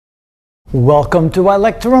Welcome to I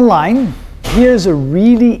Lecture Online. Here's a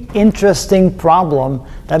really interesting problem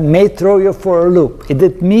that may throw you for a loop. It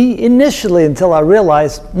did me initially until I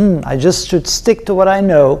realized I just should stick to what I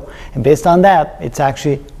know, and based on that, it's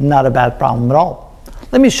actually not a bad problem at all.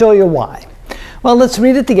 Let me show you why. Well, let's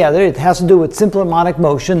read it together. It has to do with simple harmonic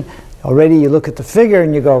motion. Already you look at the figure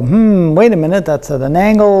and you go, wait a minute, that's at an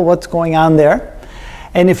angle, what's going on there?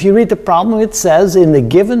 And if you read the problem, it says, in the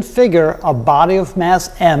given figure, a body of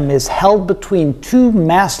mass m is held between two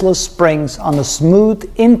massless springs on a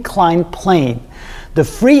smooth inclined plane. The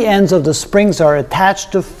free ends of the springs are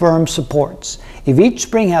attached to firm supports. If each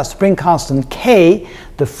spring has spring constant k,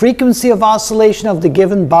 the frequency of oscillation of the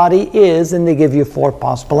given body is, and they give you 4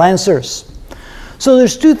 possible answers. So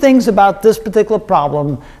there's 2 things about this particular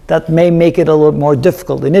problem that may make it a little more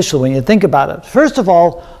difficult initially when you think about it. First of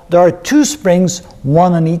all, there are 2 springs,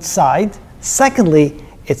 one on each side. Secondly,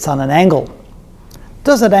 it's on an angle.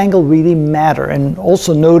 Does that angle really matter? And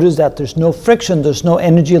also notice that there's no friction, there's no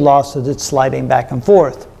energy loss as it's sliding back and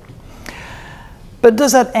forth. But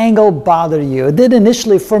does that angle bother you? It did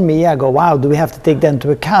initially for me. I go, wow, do we have to take that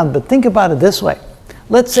into account? But think about it this way.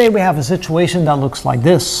 Let's say we have a situation that looks like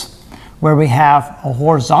this, where we have a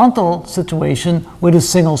horizontal situation with a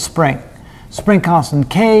single spring. Spring constant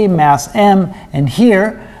k, mass m, and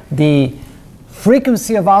here the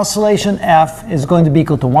frequency of oscillation f is going to be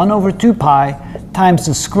equal to 1 over 2 pi times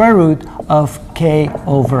the square root of k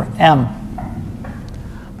over m.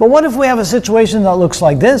 But what if we have a situation that looks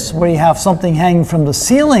like this, where you have something hanging from the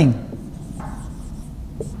ceiling?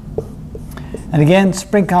 And again,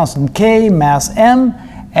 spring constant k, mass m,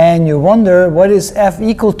 and you wonder what is f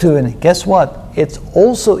equal to, and guess what? It's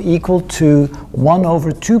also equal to 1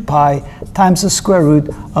 over 2 pi times the square root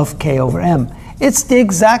of k over m. It's the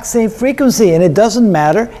exact same frequency, and it doesn't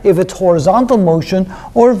matter if it's horizontal motion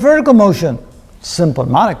or vertical motion. Simple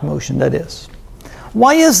harmonic motion, that is.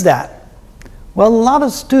 Why is that? Well, a lot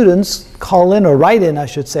of students call in, or write in, I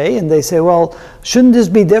should say, and they say, well, shouldn't this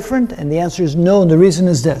be different? And the answer is no, and the reason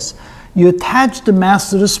is this. You attach the mass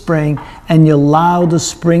to the spring and you allow the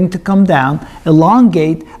spring to come down,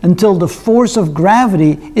 elongate until the force of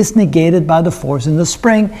gravity is negated by the force in the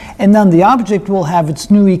spring, and then the object will have its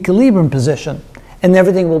new equilibrium position and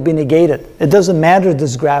everything will be negated. It doesn't matter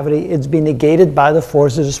this gravity, it's been negated by the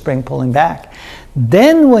force of the spring pulling back.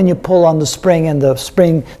 Then when you pull on the spring and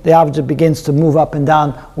the object begins to move up and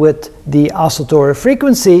down with the oscillatory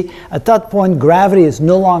frequency, at that point gravity is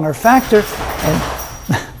no longer a factor, and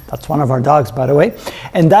that's one of our dogs, by the way.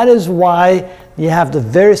 And that is why you have the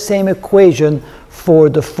very same equation for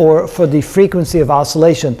the frequency of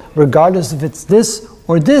oscillation, regardless if it's this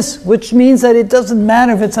or this, which means that it doesn't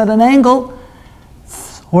matter if it's at an angle,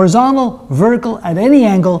 horizontal, vertical, at any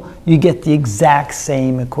angle, you get the exact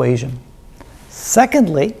same equation.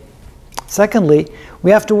 Secondly,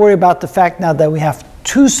 we have to worry about the fact now that we have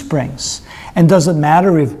 2 springs. And does it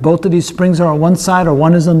matter if both of these springs are on one side, or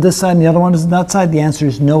one is on this side and the other one is on that side? The answer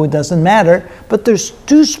is no, it doesn't matter. But there's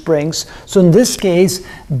 2 springs, so in this case,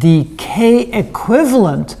 the k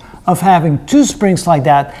equivalent of having 2 springs like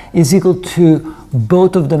that is equal to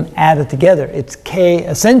both of them added together. It's k,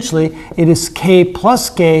 essentially, it is k plus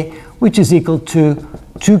k, which is equal to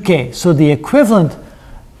 2k. So the equivalent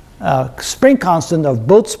spring constant of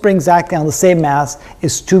both springs acting on the same mass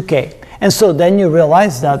is 2k. And so then you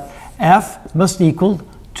realize that f must equal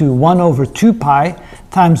to 1 over 2 pi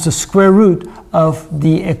times the square root of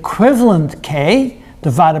the equivalent k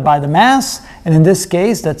divided by the mass, and in this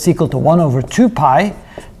case that's equal to 1 over 2 pi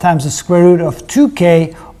times the square root of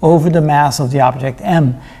 2k over the mass of the object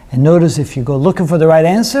m. And notice if you go looking for the right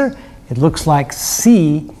answer, it looks like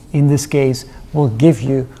C in this case will give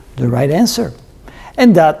you the right answer.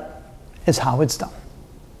 And that is how it's done.